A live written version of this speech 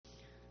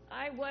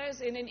I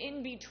was in an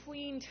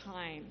in-between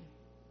time.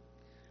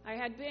 I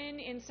had been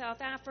in South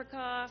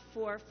Africa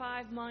for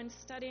 5 months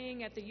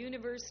studying at the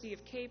University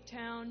of Cape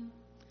Town,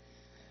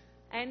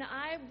 and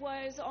I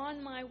was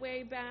on my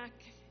way back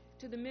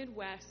to the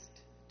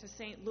Midwest, to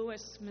St.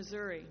 Louis,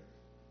 Missouri.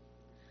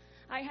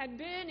 I had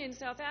been in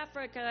South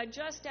Africa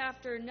just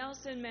after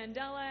Nelson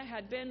Mandela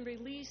had been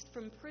released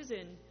from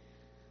prison,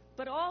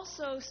 but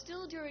also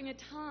still during a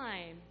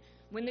time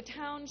when the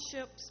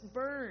townships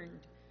burned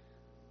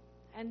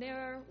and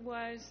there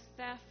was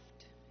theft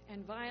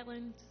and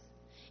violence.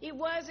 It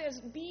was as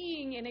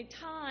being in a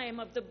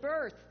time of the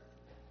birth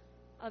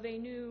of a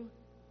new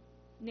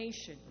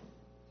nation.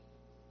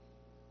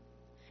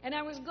 And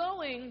I was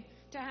going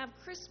to have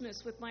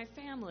Christmas with my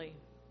family.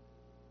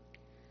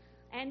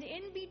 And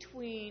in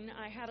between,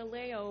 I had a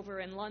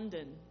layover in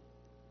London,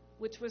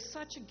 which was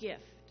such a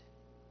gift.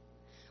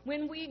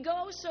 When we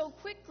go so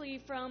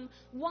quickly from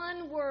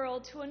one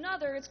world to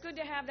another, it's good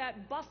to have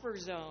that buffer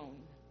zone.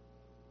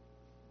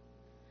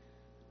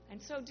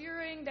 And so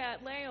during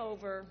that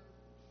layover,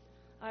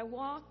 I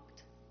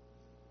walked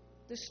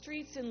the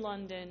streets in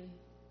London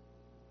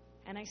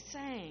and I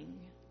sang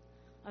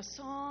a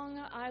song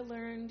I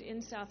learned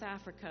in South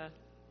Africa,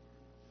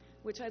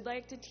 which I'd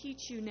like to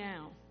teach you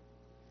now.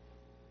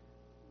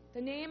 The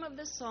name of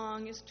the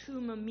song is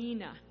Tuma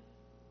Mina,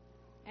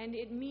 and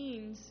it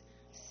means,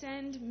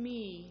 "Send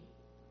me,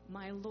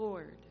 my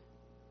Lord.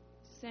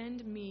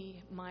 Send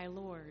me, my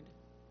Lord."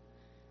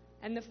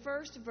 And the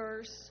first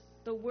verse,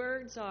 the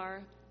words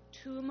are,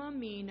 Tuma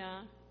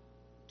Mina,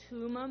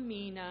 Tuma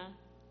Mina,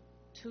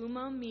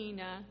 Tuma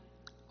Mina,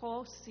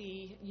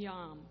 Nkosi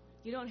Yam.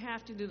 You don't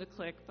have to do the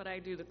click, but I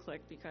do the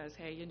click because,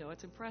 hey, you know,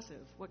 it's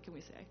impressive. What can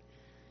we say?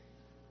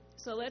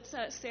 So let's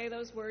say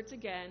those words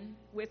again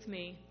with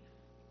me.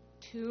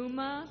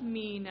 Tuma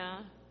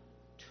Mina,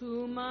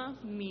 Tuma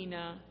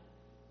Mina,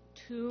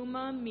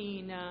 Tuma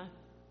Mina,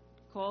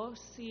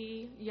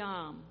 Nkosi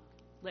Yam.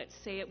 Let's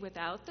say it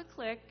without the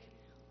click.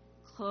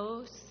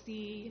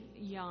 Nkosi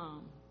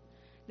Yam.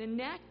 The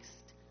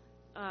next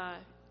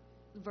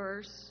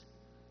verse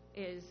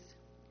is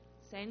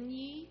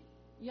Senyi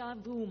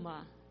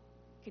Yavuma.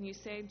 Can you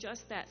say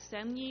just that?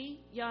 Senyi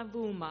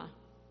Yavuma.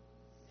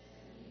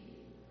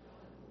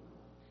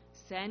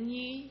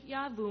 Senyi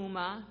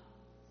Yavuma.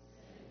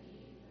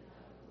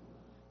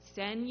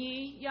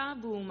 Senyi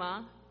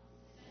Yavuma.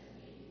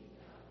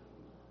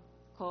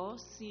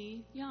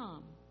 Nkosi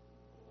Yam.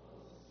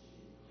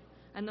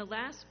 And the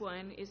last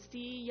one is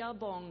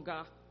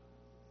Siyabonga.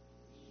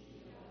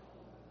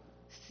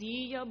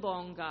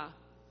 Siyabonga.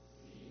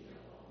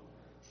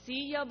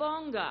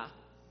 Siyabonga.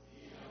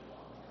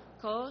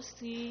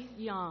 Nkosi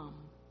Yam.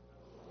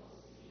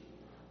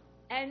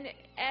 And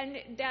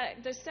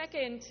the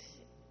second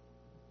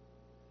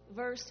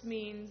verse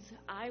means,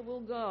 I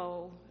will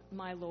go,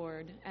 my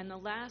Lord. And the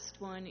last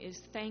one is,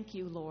 thank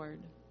you, Lord.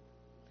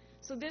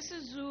 So this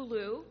is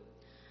Zulu.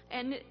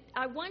 And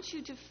I want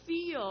you to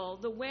feel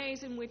the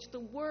ways in which the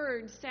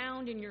words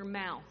sound in your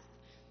mouth,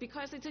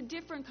 because it's a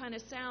different kind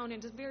of sound,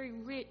 and it's very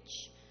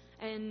rich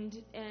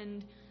and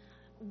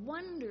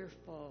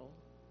wonderful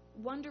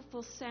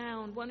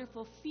sound,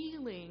 wonderful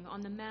feeling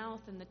on the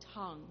mouth and the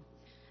tongue.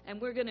 And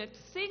we're going to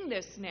sing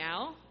this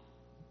now.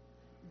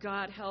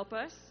 God help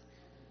us.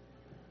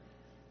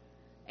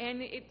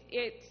 And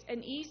it's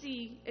an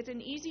easy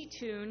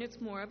tune. It's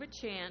more of a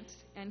chant.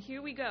 And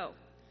here we go.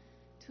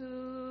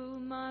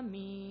 Tuma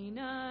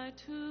Mina,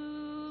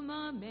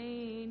 Tuma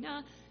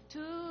Mina,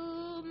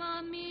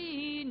 Tuma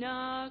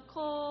Mina,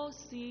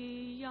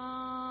 Nkosi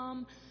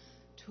Yam.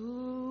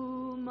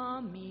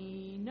 Tuma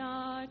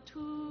Mina,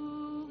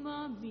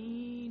 Tuma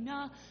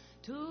Mina,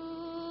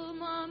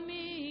 Tuma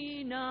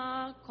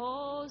Mina,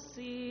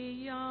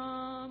 Nkosi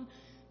Yam.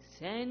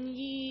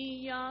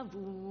 Senyi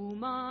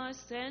Yavuma,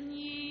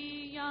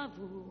 Senyi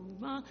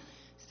Yavuma,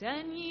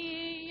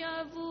 Senyi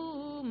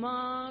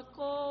Yavuma,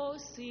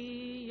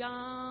 Nkosi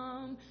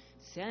Yam.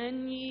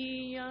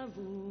 Senyi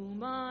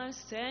Yavuma,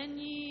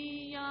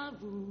 Senyi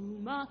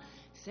Yavuma,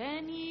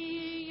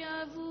 Senyi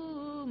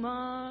Yavuma,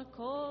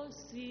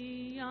 Nkosi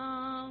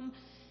Yam.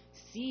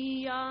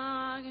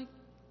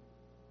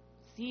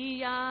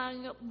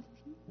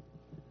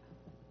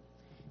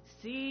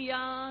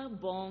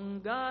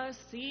 Siyabonga,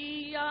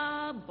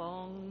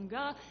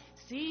 Siyabonga,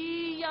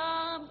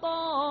 Siyabonga,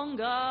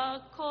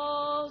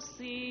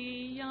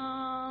 Nkosi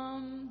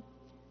Yam.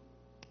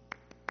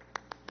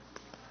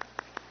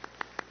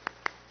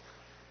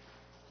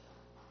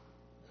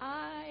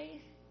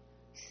 I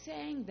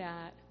sang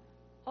that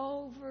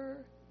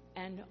over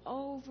and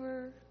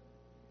over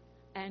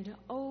and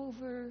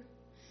over,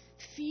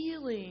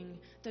 feeling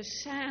the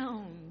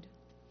sound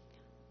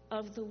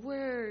of the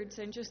words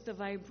and just the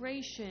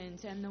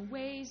vibrations and the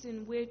ways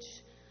in which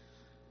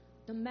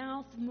the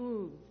mouth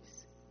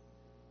moves,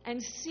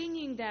 and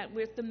singing that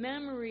with the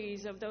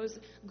memories of those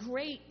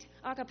great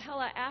a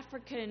cappella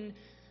African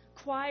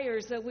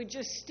choirs that would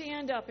just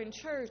stand up in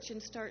church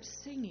and start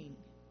singing.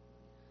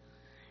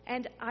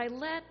 And I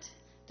let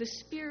the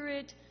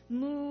Spirit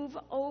move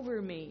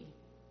over me.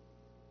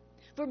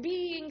 For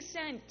being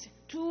sent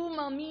to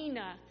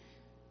Mamina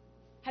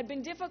had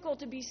been difficult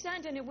to be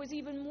sent, and it was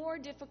even more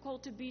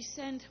difficult to be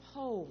sent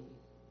home.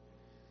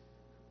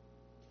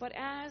 But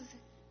as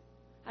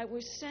I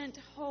was sent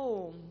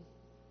home,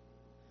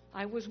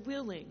 I was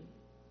willing,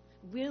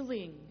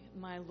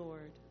 my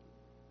Lord.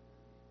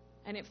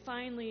 And it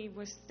finally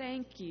was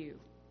thank you,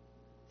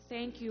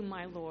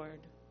 my Lord.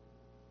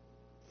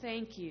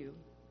 Thank you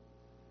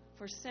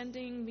for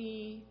sending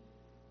me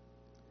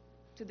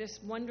to this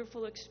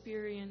wonderful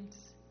experience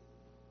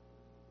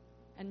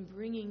and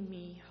bringing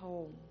me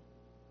home.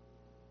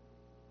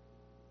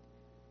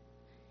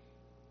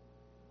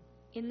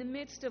 In the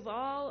midst of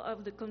all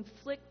of the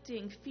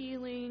conflicting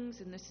feelings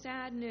and the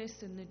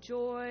sadness and the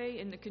joy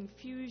and the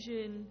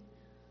confusion,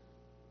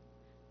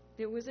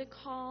 there was a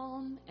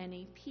calm and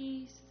a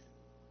peace.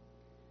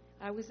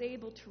 I was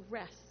able to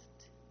rest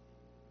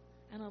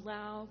and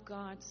allow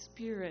God's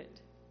Spirit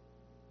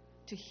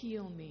to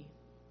heal me.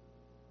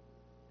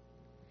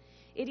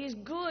 It is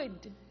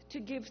good to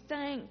give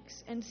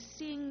thanks and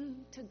sing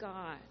to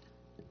God.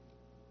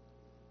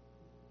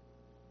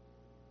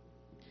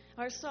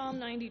 Our Psalm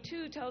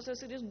 92 tells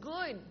us it is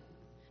good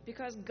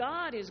because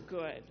God is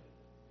good,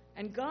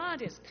 and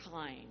God is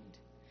kind,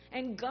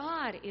 and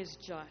God is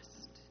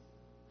just.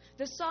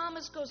 The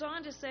psalmist goes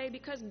on to say,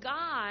 because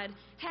God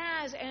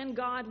has and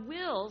God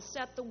will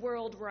set the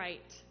world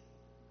right,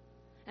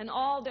 and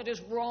all that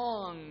is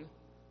wrong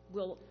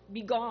will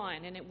be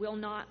gone, and it will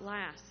not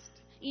last.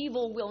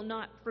 Evil will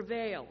not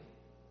prevail,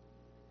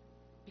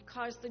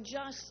 because the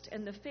just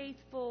and the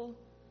faithful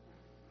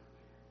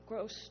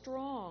grow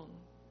strong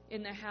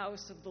in the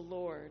house of the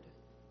Lord.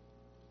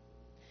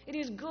 It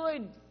is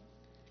good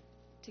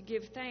to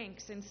give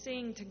thanks and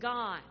sing to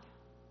God.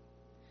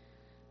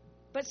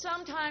 But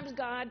sometimes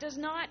God does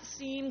not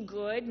seem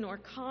good, nor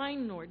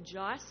kind, nor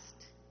just.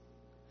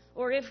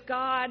 Or if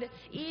God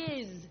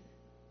is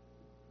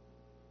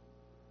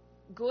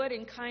good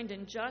and kind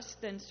and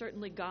just, then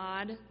certainly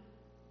God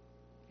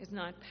is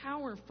not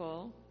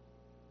powerful.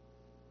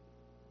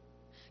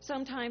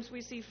 Sometimes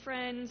we see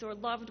friends or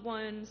loved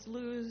ones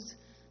lose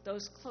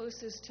those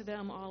closest to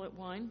them all at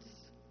once.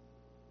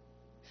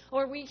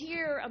 Or we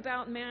hear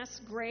about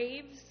mass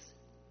graves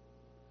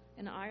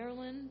in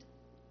Ireland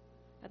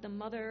at the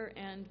mother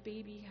and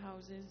baby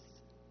houses.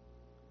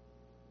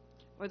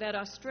 Or that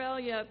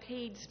Australia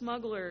paid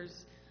smugglers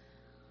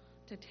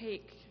to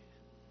take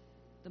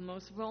the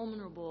most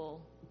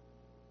vulnerable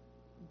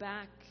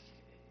back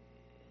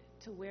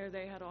to where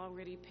they had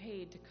already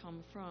paid to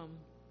come from.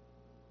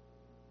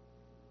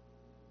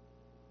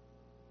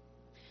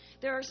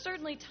 There are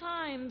certainly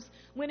times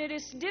when it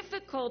is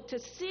difficult to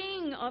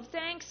sing of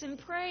thanks and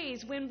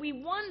praise, when we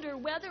wonder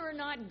whether or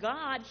not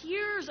God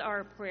hears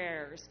our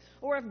prayers,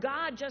 or if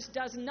God just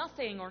does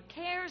nothing or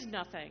cares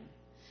nothing.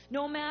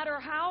 No matter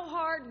how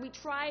hard we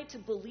try to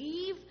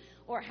believe,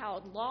 or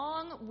how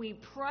long we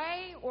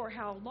pray, or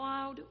how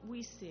loud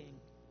we sing.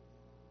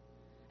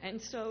 And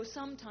so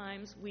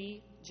sometimes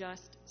we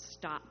just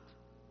stop.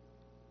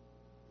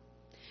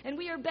 And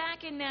we are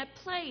back in that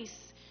place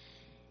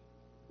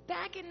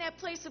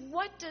of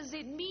what does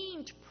it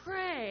mean to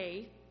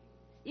pray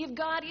if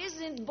God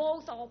isn't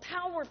both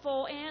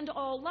all-powerful and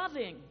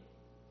all-loving?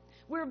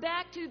 We're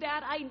back to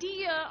that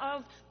idea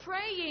of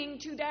praying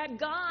to that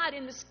God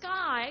in the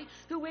sky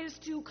who is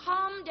to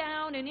come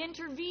down and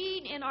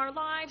intervene in our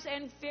lives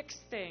and fix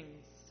things.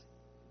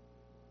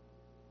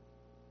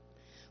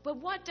 But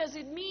what does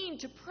it mean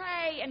to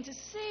pray and to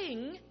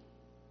sing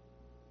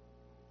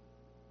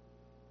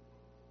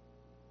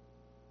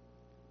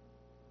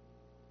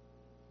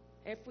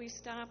if we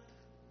stop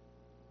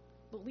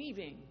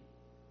believing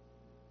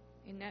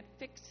in that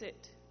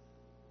fix-it,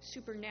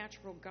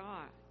 supernatural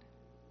God?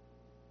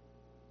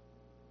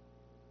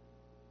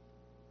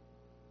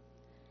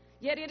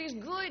 Yet it is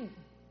good,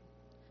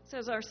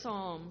 says our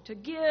psalm, to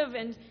give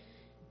and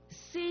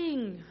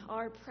sing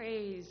our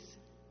praise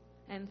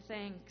and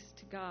thanks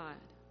to God.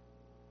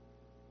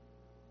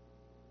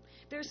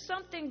 There's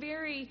something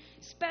very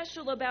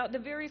special about the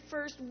very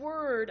first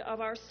word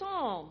of our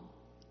psalm.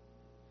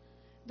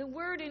 The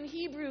word in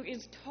Hebrew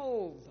is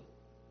tov,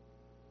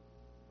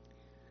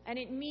 and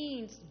it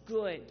means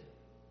good.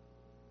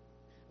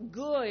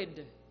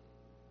 Good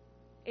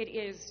it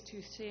is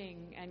to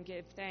sing and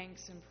give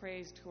thanks and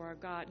praise to our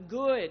God.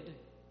 Good.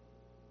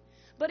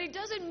 But it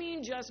doesn't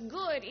mean just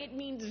good, it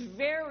means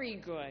very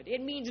good.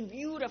 It means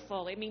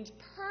beautiful. It means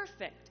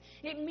perfect.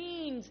 It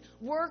means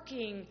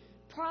working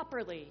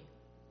properly.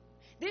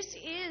 This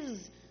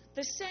is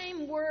the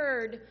same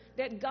word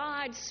that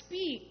God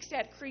speaks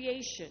at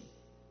creation.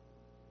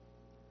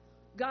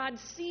 God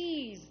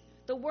sees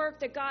the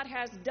work that God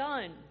has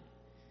done.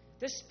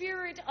 The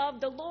Spirit of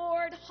the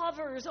Lord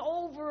hovers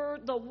over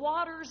the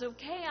waters of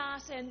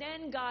chaos, and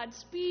then God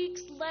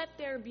speaks, "Let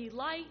there be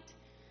light,"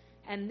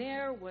 and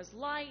there was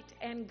light,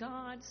 and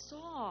God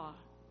saw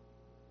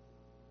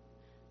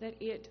that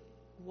it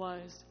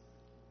was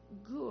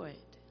good.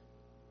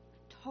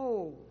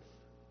 Tov.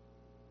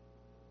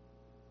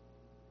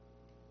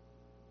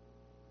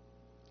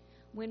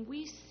 When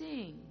we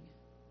sing,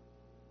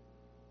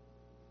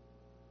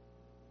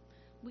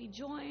 we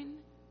join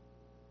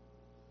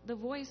the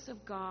voice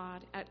of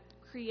God at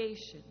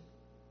creation.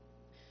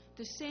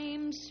 The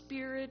same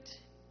Spirit,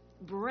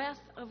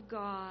 breath of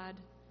God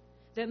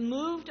that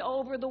moved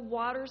over the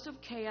waters of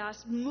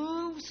chaos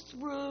moves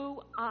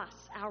through us,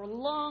 our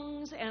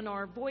lungs and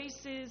our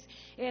voices,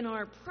 in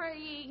our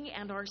praying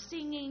and our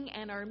singing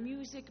and our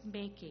music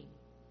making.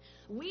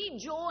 We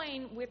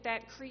join with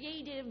that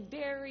creative,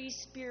 very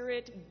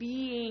Spirit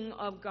being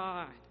of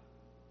God.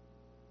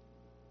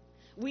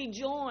 We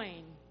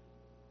join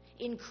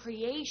in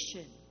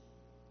creation,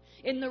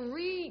 in the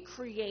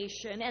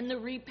recreation and the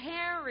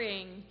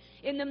repairing,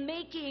 in the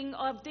making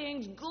of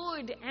things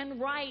good and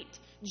right,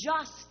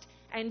 just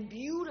and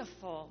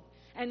beautiful,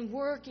 and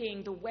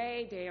working the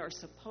way they are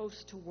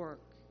supposed to work.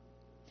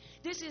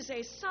 This is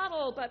a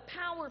subtle but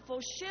powerful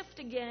shift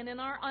again in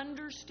our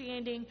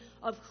understanding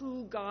of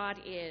who God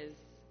is.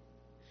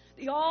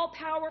 The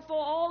all-powerful,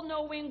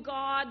 all-knowing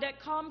God that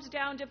comes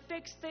down to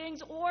fix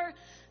things, or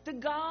the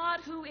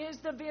God who is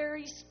the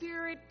very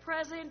Spirit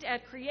present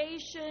at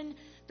creation,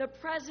 the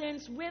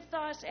presence with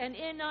us and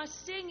in us,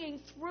 singing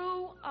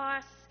through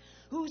us,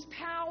 whose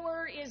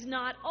power is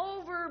not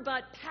over,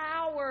 but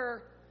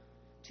power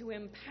to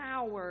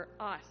empower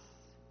us.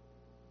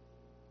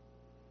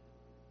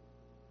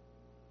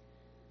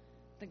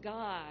 The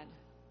God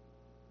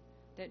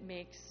that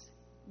makes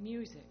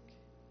music.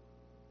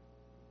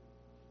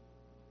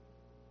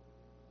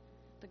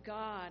 The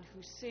God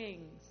who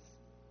sings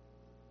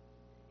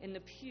in the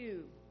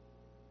pew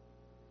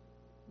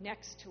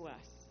next to us.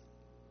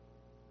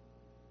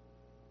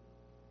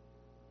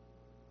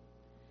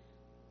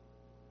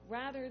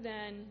 Rather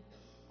than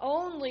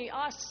only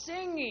us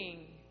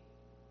singing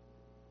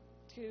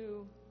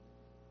to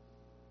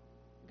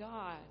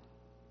God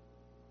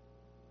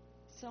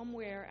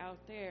somewhere out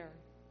there,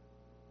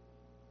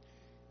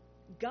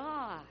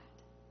 God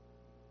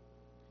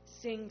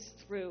sings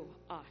through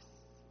us.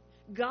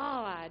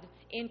 God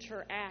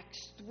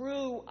interacts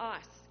through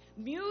us.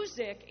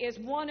 Music is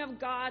one of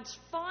God's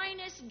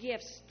finest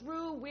gifts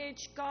through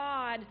which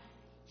God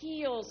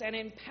heals and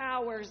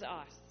empowers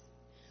us.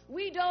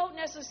 We don't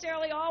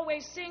necessarily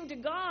always sing to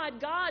God.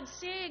 God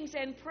sings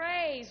and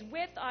prays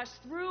with us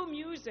through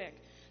music,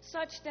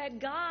 such that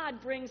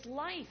God brings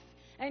life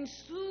and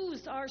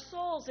soothes our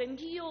souls and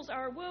heals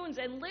our wounds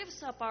and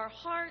lifts up our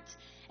hearts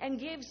and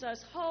gives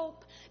us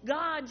hope.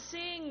 God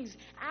sings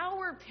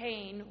our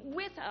pain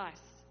with us.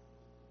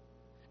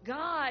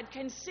 God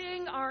can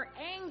sing our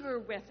anger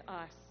with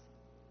us.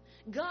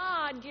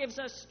 God gives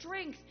us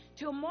strength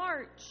to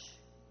march.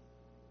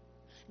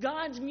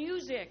 God's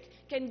music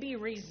can be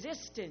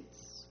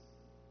resistance,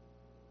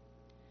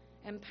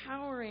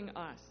 empowering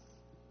us,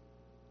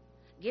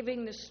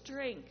 giving the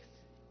strength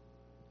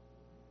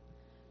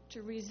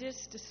to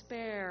resist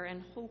despair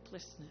and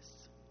hopelessness.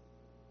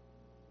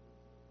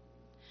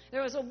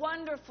 There was a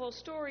wonderful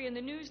story in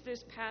the news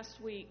this past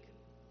week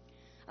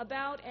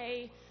about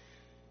a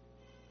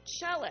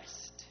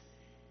cellist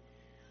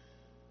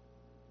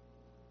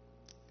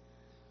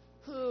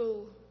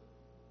who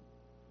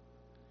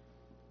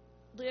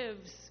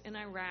lives in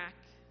Iraq,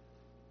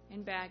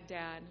 in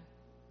Baghdad.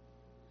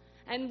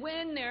 And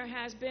when there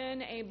has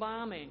been a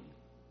bombing,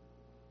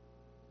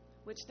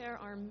 which there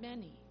are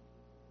many,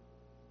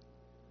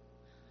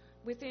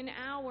 within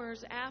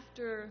hours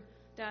after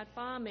that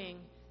bombing,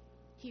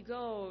 he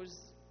goes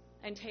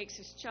and takes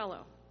his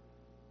cello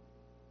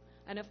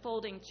and a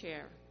folding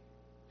chair.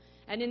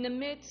 And in the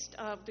midst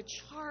of the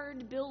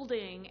charred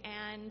building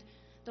and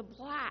the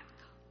black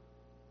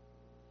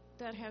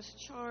that has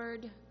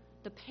charred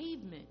the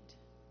pavement,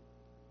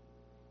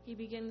 he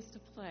begins to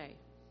play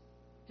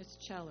his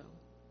cello.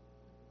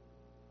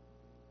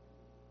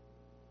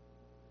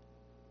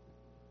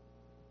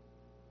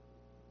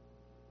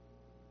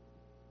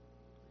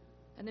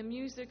 And the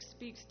music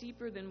speaks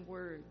deeper than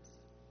words.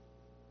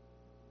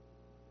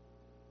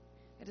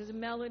 It is a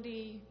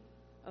melody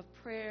of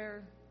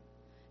prayer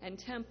and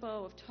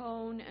tempo, of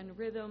tone and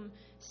rhythm,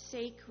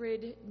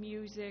 sacred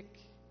music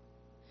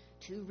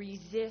to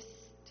resist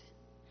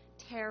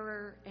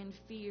terror and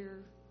fear.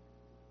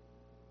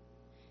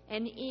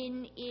 And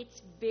in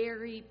its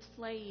very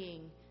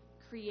playing,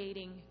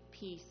 creating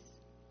peace.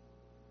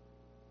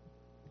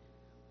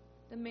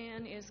 The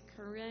man is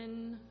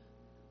Karen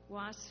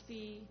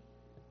Wasfi,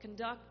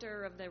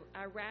 conductor of the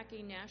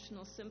Iraqi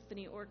National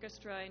Symphony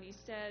Orchestra, and he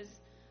says,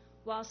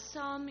 while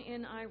some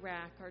in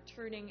Iraq are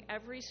turning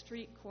every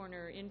street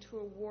corner into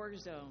a war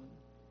zone,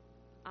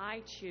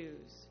 I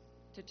choose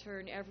to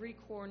turn every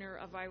corner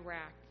of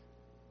Iraq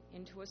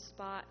into a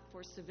spot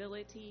for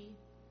civility,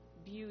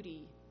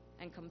 beauty,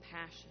 and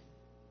compassion.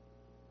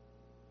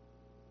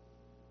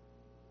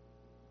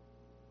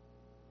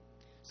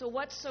 So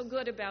what's so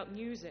good about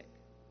music?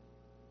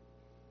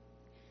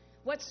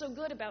 What's so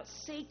good about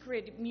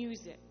sacred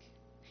music?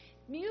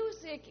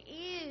 Music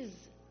is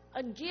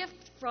a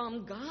gift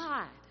from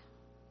God.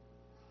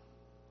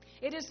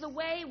 It is the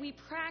way we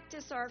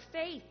practice our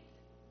faith.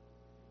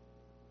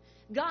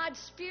 God's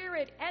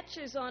Spirit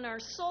etches on our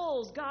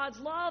souls God's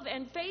love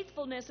and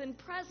faithfulness and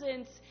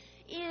presence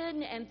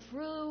in and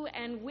through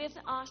and with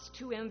us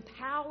to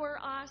empower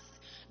us.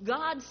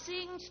 God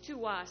sings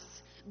to us.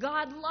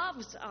 God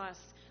loves us.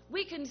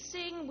 We can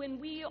sing when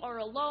we are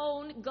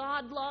alone.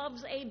 God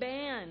loves a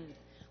band.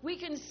 We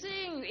can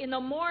sing in the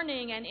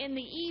morning and in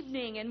the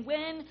evening, and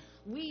when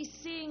we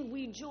sing,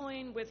 we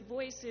join with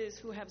voices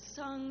who have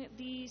sung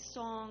these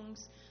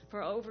songs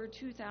for over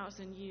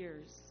 2,000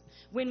 years.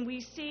 When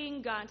we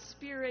sing, God's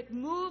Spirit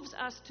moves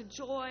us to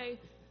joy,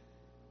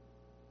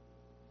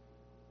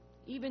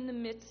 even in the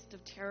midst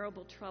of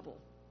terrible trouble.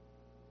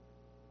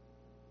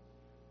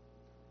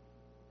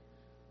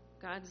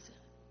 God's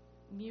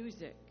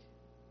music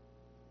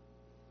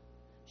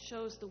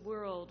shows the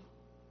world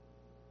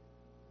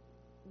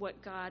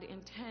what God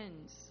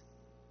intends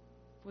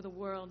for the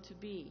world to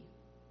be.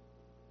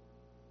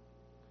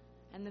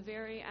 And the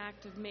very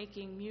act of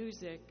making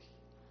music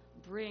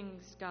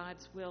brings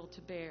God's will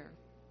to bear.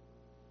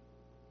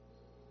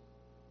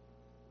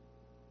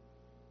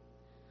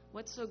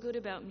 What's so good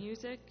about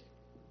music?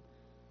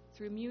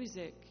 Through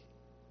music,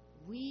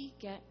 we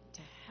get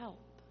to help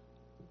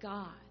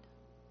God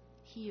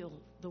heal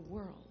the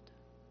world.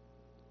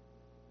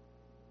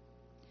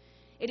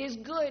 It is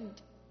good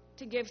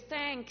to give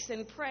thanks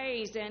and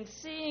praise and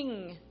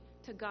sing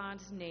to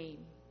God's name.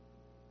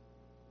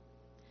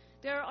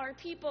 There are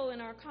people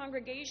in our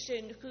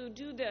congregation who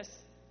do this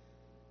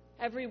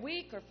every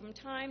week or from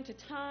time to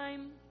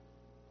time,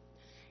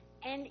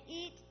 and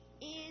it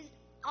is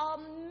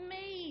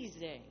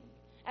amazing.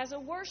 As a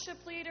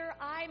worship leader,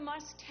 I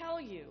must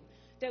tell you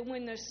that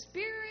when the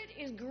Spirit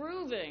is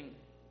grooving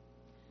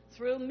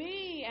through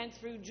me and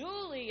through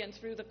Julie and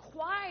through the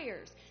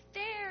choirs,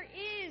 there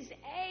is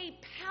a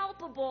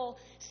palpable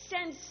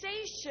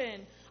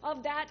sensation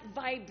of that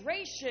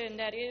vibration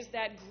that is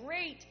that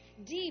great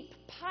deep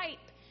pipe,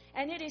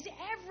 and it is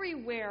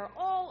everywhere,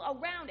 all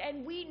around,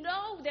 and we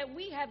know that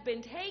we have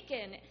been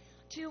taken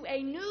to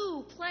a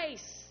new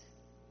place.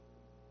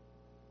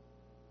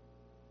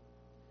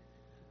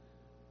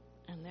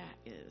 And that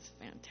is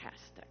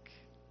fantastic.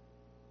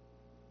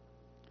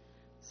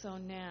 So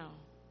now,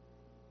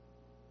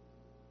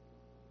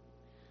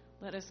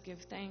 let us give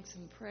thanks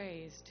and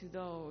praise to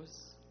those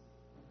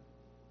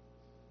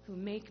who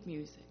make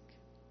music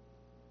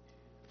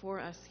for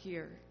us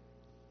here,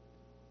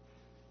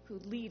 who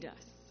lead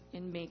us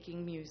in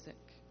making music.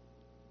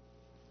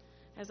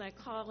 As I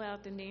call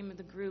out the name of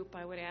the group,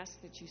 I would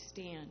ask that you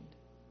stand.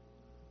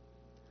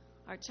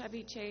 Our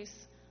Chevy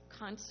Chase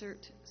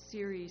Concert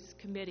Series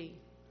Committee.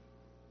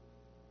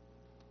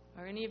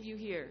 Are any of you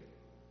here?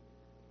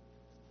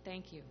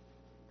 Thank you.